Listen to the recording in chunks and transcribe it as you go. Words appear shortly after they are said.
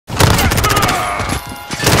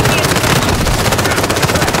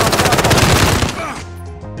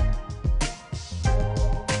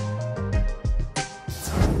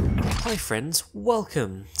Hi friends,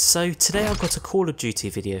 welcome! So today I've got a Call of Duty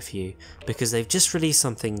video for you because they've just released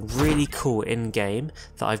something really cool in game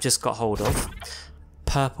that I've just got hold of.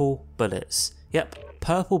 Purple bullets. Yep,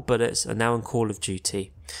 purple bullets are now in Call of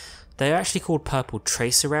Duty. They're actually called purple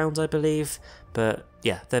tracer rounds I believe, but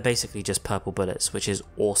yeah, they're basically just purple bullets, which is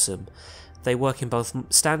awesome. They work in both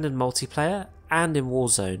standard multiplayer and in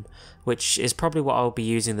Warzone, which is probably what I'll be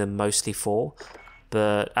using them mostly for.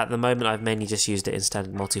 But at the moment I've mainly just used it in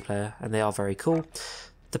standard multiplayer and they are very cool.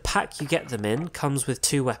 The pack you get them in comes with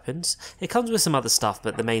 2 weapons. It comes with some other stuff,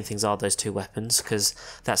 but the main things are those 2 weapons because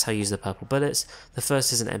that's how you use the purple bullets. The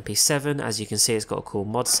first is an MP7, as you can see it's got a cool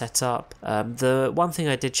mod setup. The one thing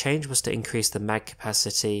I did change was to increase the mag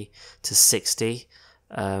capacity to 60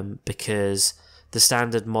 because the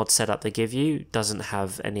standard mod setup they give you doesn't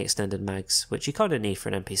have any extended mags, which you kind of need for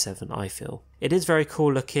an MP7, I feel. It is very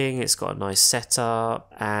cool looking, it's got a nice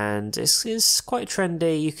setup, and it's quite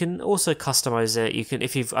trendy. You can also customize it. You can,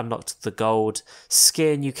 if you've unlocked the gold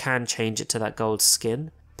skin, you can change it to that gold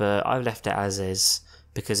skin, but I've left it as is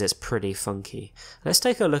because it's pretty funky. Let's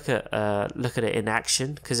take a look at it in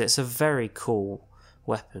action because it's a very cool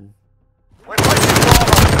weapon.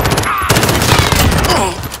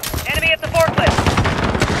 Enemy at the forklift!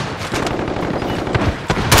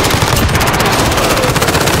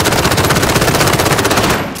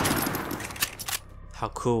 How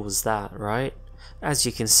cool was that, right? As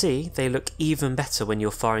you can see, they look even better when you're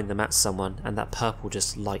firing them at someone and that purple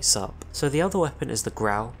just lights up. So the other weapon is the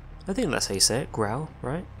Growl. I think that's how you say it, Growl,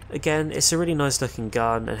 right? Again, it's a really nice looking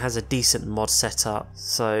gun and has a decent mod setup,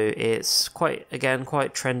 so it's quite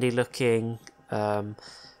trendy looking.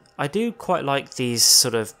 I do quite like these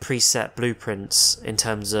sort of preset blueprints in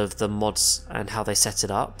terms of the mods and how they set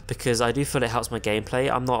it up, because I do feel it helps my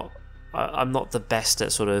gameplay. I'm not the best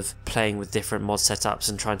at sort of playing with different mod setups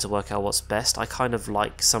and trying to work out what's best. I kind of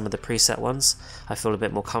like some of the preset ones. I feel a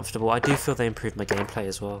bit more comfortable. I do feel they improve my gameplay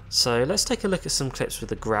as well. So let's take a look at some clips with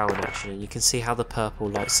the Growl in action, and you can see how the purple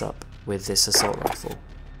lights up with this assault rifle.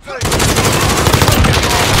 We've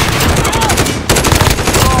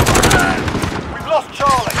lost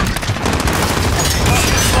Charlie.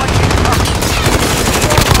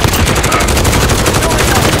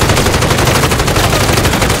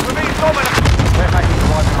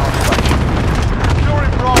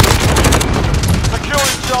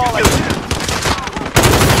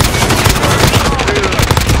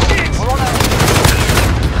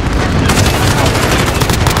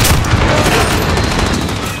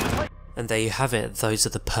 And there you have it, those are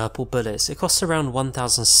the purple bullets. It costs around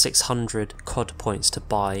 1,600 COD points to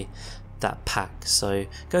buy that pack, so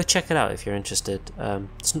go check it out if you're interested.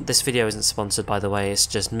 This video isn't sponsored by the way, it's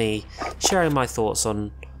just me sharing my thoughts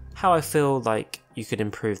on how I feel like you could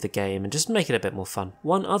improve the game and just make it a bit more fun.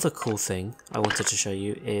 One other cool thing I wanted to show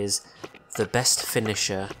you is the best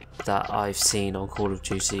finisher that I've seen on Call of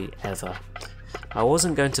Duty ever. I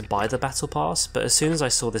wasn't going to buy the battle pass, but as soon as I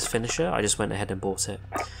saw this finisher I just went ahead and bought it.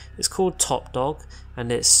 It's called Top Dog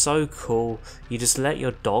and it's so cool. You just let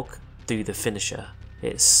your dog do the finisher.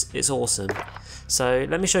 It's awesome. So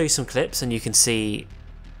let me show you some clips and you can see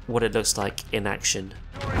what it looks like in action.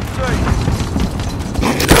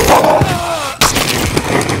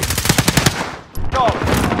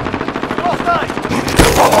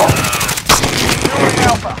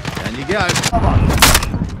 And you go.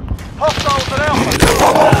 Hostiles at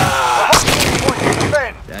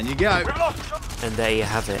Alpha. Down you go. And there you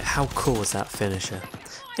have it. How cool was that finisher?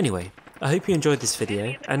 Anyway, I hope you enjoyed this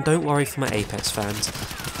video, and don't worry for my Apex fans,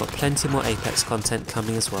 I've got plenty more Apex content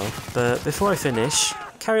coming as well. But before I finish,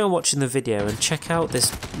 carry on watching the video and check out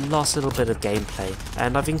this last little bit of gameplay.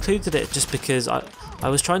 And I've included it just because I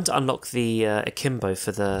was trying to unlock the akimbo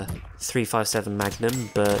for the 357 Magnum,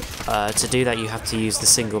 but to do that you have to use the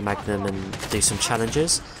single Magnum and do some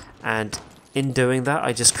challenges. And in doing that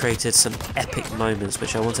I just created some epic moments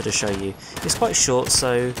which I wanted to show you. It's quite short,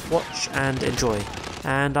 so watch and enjoy.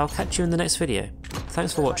 And I'll catch you in the next video.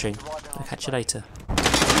 Thanks for watching. I'll catch you later.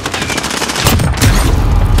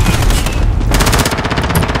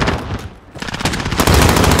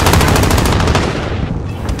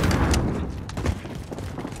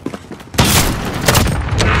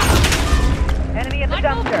 Enemy at the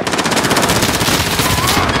dumpster!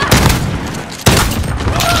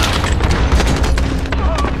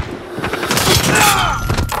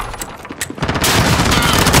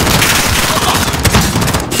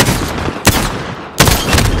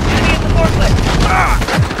 Enemy at the forklift!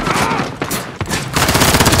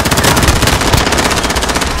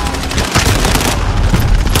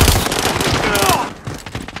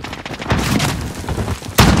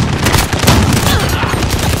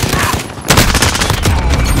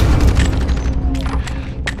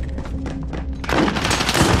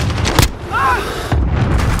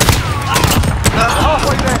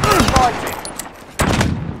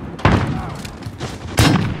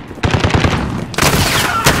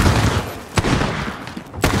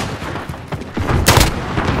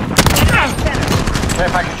 Care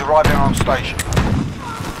package arriving on station.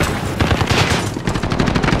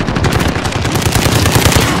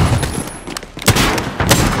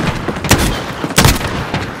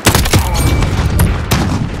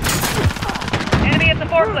 Enemy at the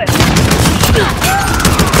forklift.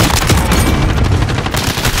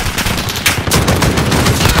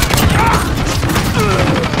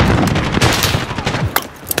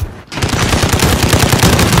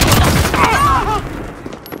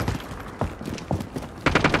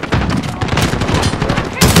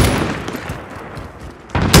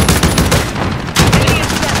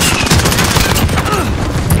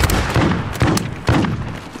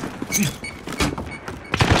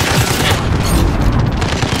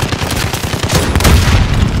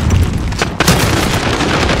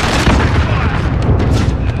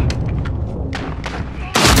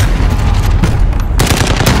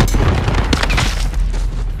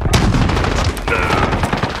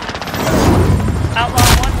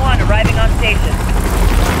 Arriving on station.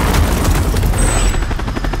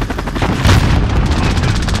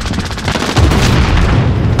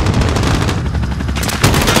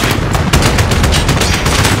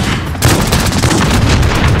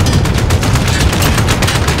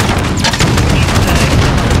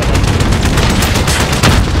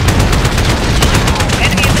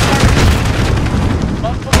 Enemy in the target.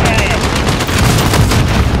 Multiple guys.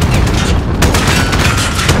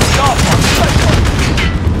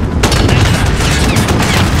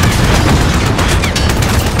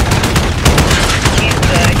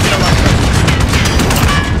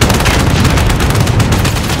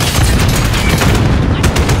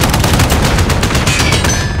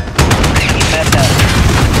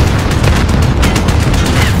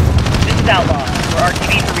 Outlaw. We're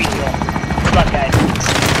RTV for refuel. Good luck, guys.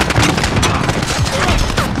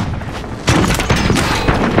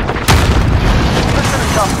 Listen,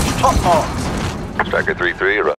 top mark. Striker 3-3,